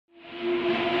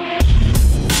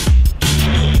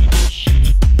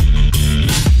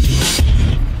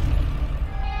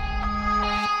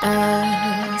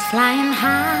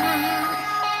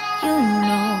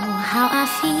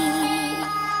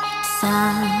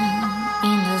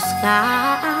in the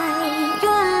sky.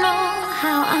 You know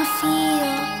how I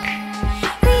feel.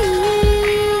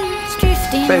 Breeze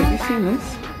drifting. Babe, have you seen this?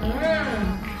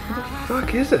 What the fuck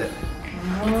is it?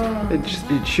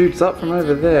 It shoots up from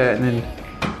over there and then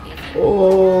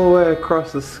all the way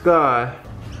across the sky.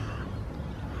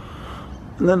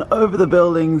 And then over the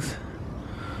buildings.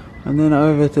 And then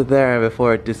over to there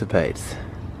before it dissipates.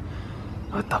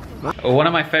 What the fuck? One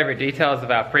of my favorite details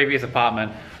of our previous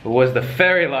apartment was the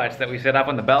fairy lights that we set up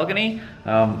on the balcony.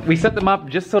 We set them up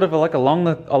just sort of like along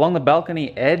the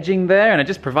balcony edging there, and it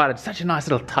just provided such a nice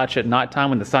little touch at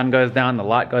nighttime when the sun goes down, the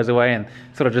light goes away, and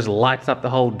sort of just lights up the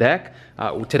whole deck.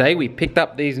 Today we picked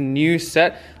up these new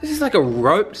set. This is like a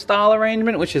rope style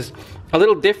arrangement, which is a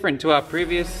little different to our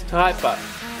previous type, but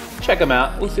check them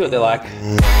out. We'll see what they're like.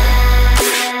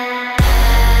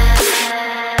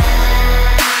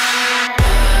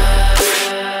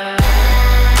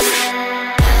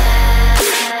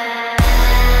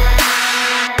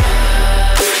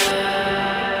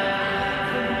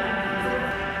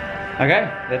 Okay,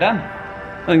 they're done.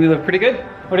 I think they look pretty good.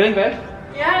 What do you think, babe?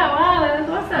 Yeah, wow, that's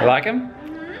awesome. You like them?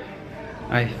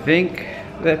 I think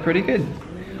they're pretty good.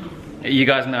 You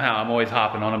guys know how I'm always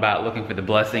harping on about looking for the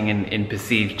blessing in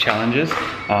perceived challenges.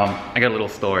 I got a little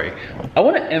story. I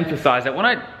want to emphasize that when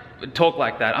I talk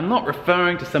like that, I'm not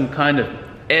referring to some kind of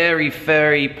airy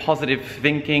fairy positive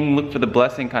thinking, look for the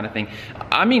blessing kind of thing.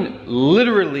 I mean,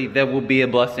 literally there will be a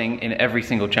blessing in every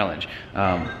single challenge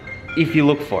if you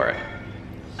look for it.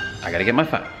 I gotta get my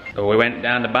phone. So we went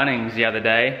down to Bunnings the other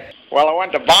day. Well, I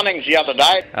went to Bunnings the other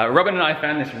day. Robin and I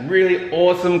found this really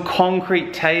awesome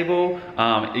concrete table,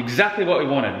 exactly what we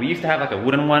wanted. We used to have like a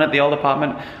wooden one at the old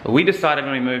apartment. We decided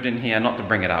when we moved in here not to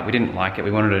bring it up. We didn't like it, we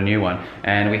wanted a new one.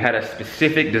 And we had a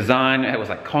specific design. It was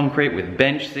like concrete with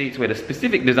bench seats. We had a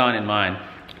specific design in mind.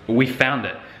 We found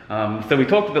it. So we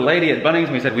talked to the lady at Bunnings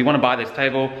and we said, we want to buy this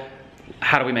table.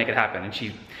 How do we make it happen? And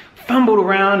she fumbled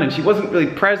around and she wasn't really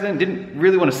present, didn't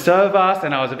really want to serve us,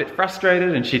 and I was a bit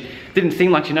frustrated, and she didn't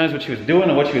seem like she knows what she was doing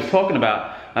or what she was talking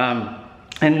about.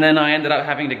 And then I ended up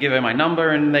having to give her my number,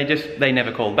 and they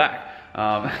never called back.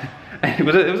 It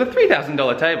was a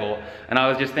 $3,000 table, and I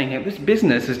was just thinking, this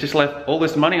business has just left all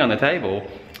this money on the table.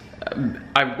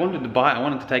 I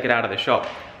wanted to take it out of the shop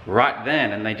right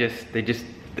then, and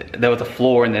there was a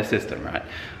flaw in their system, right?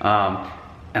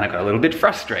 And I got a little bit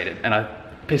frustrated, and I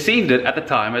perceived it at the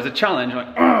time as a challenge. I'm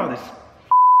like, oh, this.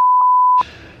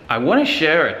 I want to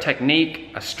share a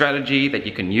technique, a strategy that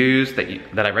you can use,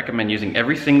 that I recommend using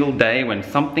every single day when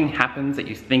something happens that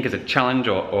you think is a challenge,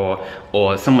 or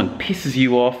someone pisses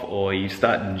you off, or you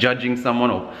start judging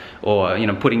someone, or you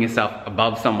know, putting yourself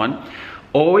above someone.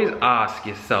 Always ask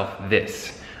yourself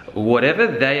this: whatever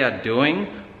they are doing,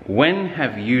 when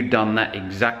have you done that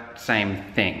exact same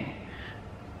thing?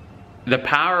 The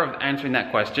power of answering that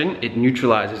question, it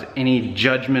neutralizes any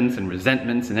judgments and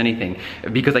resentments and anything,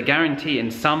 because I guarantee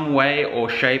in some way or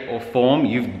shape or form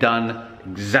you've done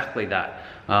exactly that.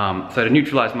 So to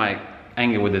neutralize my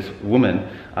anger with this woman,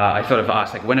 I sort of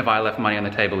asked, like, when have I left money on the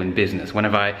table in business? When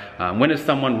has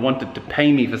someone wanted to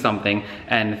pay me for something,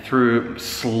 and through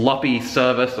sloppy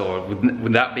service, or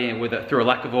through a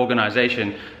lack of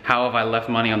organization, how have I left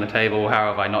money on the table?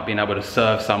 How have I not been able to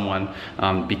serve someone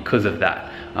because of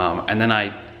that? And then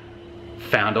I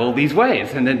found all these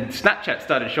ways, and then Snapchat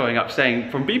started showing up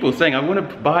from people saying, I want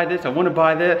to buy this, I want to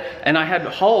buy that, and I had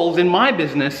holes in my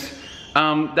business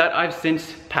that I've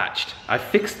since patched. I've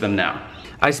fixed them now.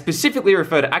 I specifically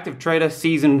refer to Active Trader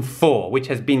Season 4, which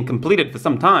has been completed for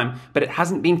some time, but it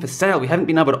hasn't been for sale. We haven't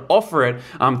been able to offer it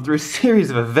through a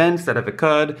series of events that have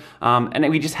occurred, and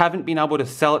we just haven't been able to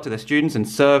sell it to the students and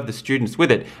serve the students with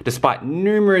it, despite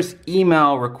numerous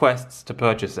email requests to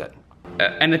purchase it.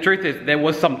 And the truth is, there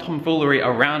was some tomfoolery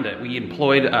around it. We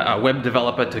employed a web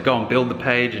developer to go and build the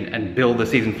page and build the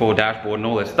Season 4 dashboard and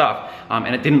all this stuff,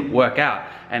 and it didn't work out.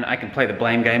 And I can play the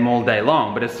blame game all day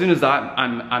long, but as soon as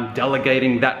I'm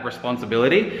delegating that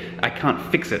responsibility, I can't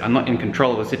fix it. I'm not in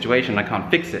control of the situation, I can't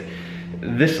fix it.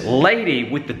 This lady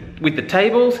with the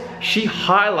tables, she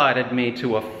highlighted me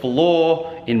to a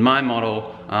flaw in my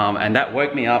model, and that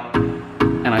woke me up,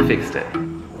 and I fixed it.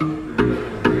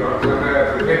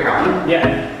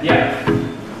 Yeah.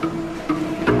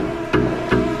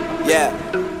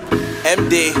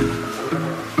 MD,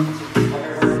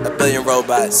 a billion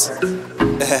robots.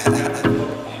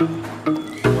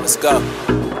 Let's go.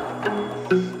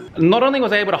 Not only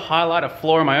was I able to highlight a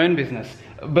flaw in my own business,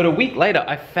 but a week later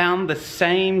I found the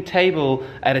same table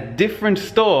at a different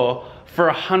store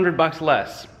for $100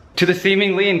 less. To the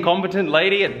seemingly incompetent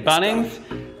lady at Bunnings,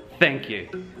 thank you.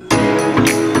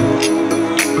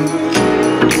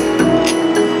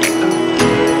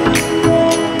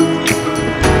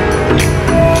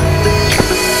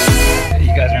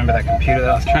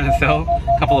 I was trying to sell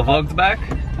a couple of vlogs back.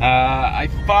 I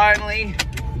finally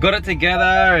got it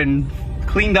together and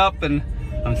cleaned up, and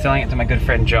I'm selling it to my good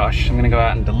friend Josh. I'm gonna go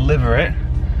out and deliver it.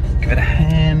 Give it a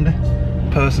hand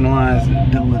personalized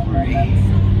delivery.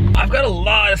 I've got a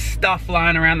lot of stuff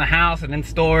lying around the house and in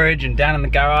storage and down in the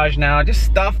garage now. Just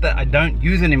stuff that I don't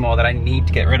use anymore that I need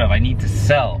to get rid of, I need to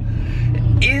sell.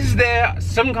 Is there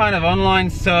some kind of online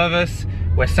service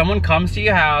where someone comes to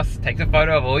your house, takes a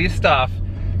photo of all your stuff,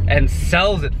 and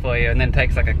sells it for you, and then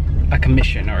takes like a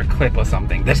commission or a clip or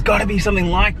something? There's gotta be something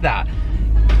like that.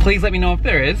 Please let me know if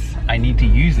there is. I need to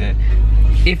use it.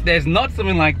 If there's not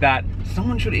something like that,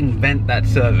 someone should invent that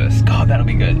service. God, that'll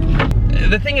be good.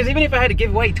 The thing is, even if I had to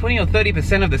give away 20 or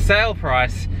 30% of the sale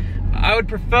price, I would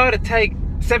prefer to take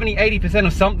 70, 80%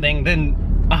 of something than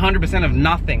 100% of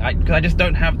nothing. I just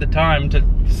don't have the time to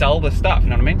sell the stuff, you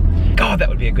know what I mean? God, that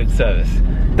would be a good service.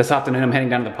 This afternoon I'm heading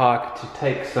down to the park to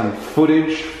take some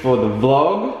footage for the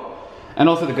vlog. And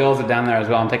also the girls are down there as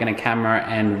well. I'm taking a camera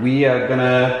and we are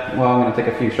gonna, well, I'm gonna take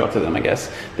a few shots of them, I guess.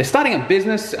 They're starting a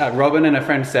business, Robin and her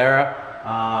friend Sarah.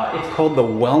 It's called the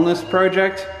Wellness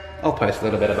Project. I'll post a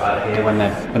little bit about it here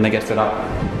when they get set up.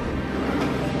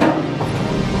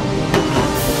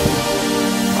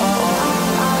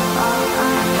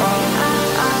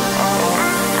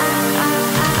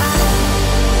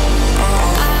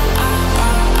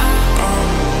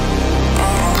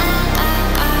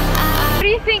 What do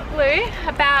you think, Lou,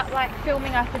 about like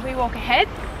filming us if we walk ahead?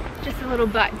 Just a little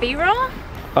like B-roll.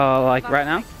 Like right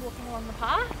now? Like, walking along the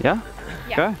path. Yeah?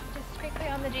 Yeah. Go. Just quickly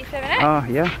on the G7X.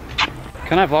 Oh, yeah.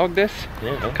 Can I vlog this?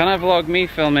 Yeah. Can I vlog me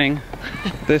filming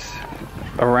this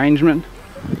arrangement?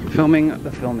 Filming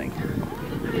the filming.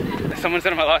 Someone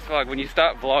said in my last vlog, when you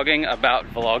start vlogging about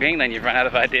vlogging, then you've run out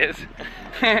of ideas.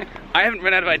 I haven't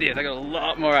run out of ideas. I got a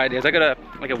lot more ideas. I got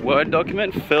a Word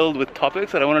document filled with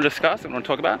topics that I want to discuss, I want to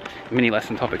talk about. Mini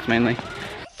lesson topics mainly.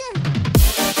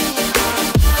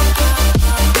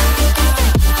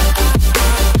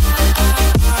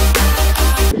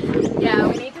 Yeah,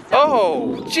 we need to start.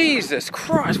 Oh, Jesus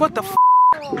Christ, what the f***?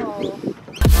 Oh.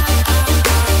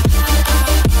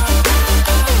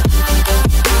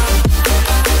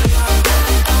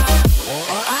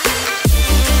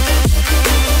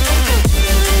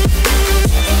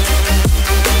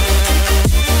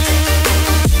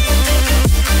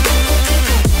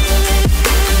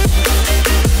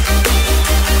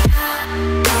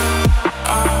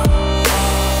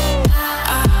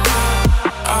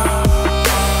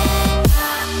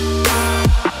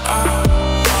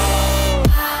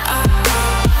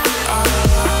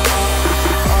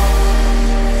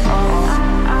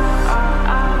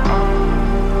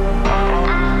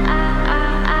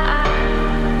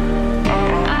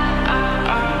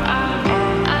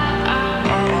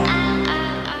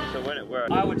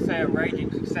 I would say a raging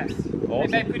success. Awesome. Hey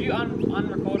babe, could you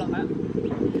unrecord on that?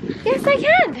 Yes, I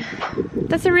can.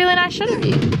 That's a really nice shot of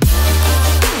you.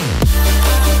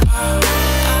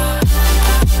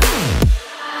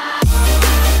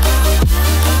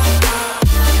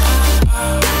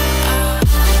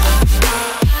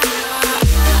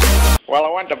 Well,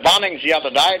 I went to Bunnings the other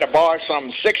day to buy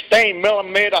some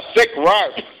 16mm thick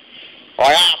rope.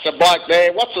 I asked the bloke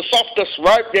there, what's the softest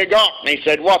rope you got? And he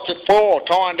said, what's it for?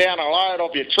 Tying down a load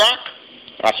of your truck?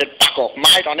 I said, fuck off,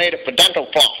 mate, I need it for dental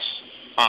floss.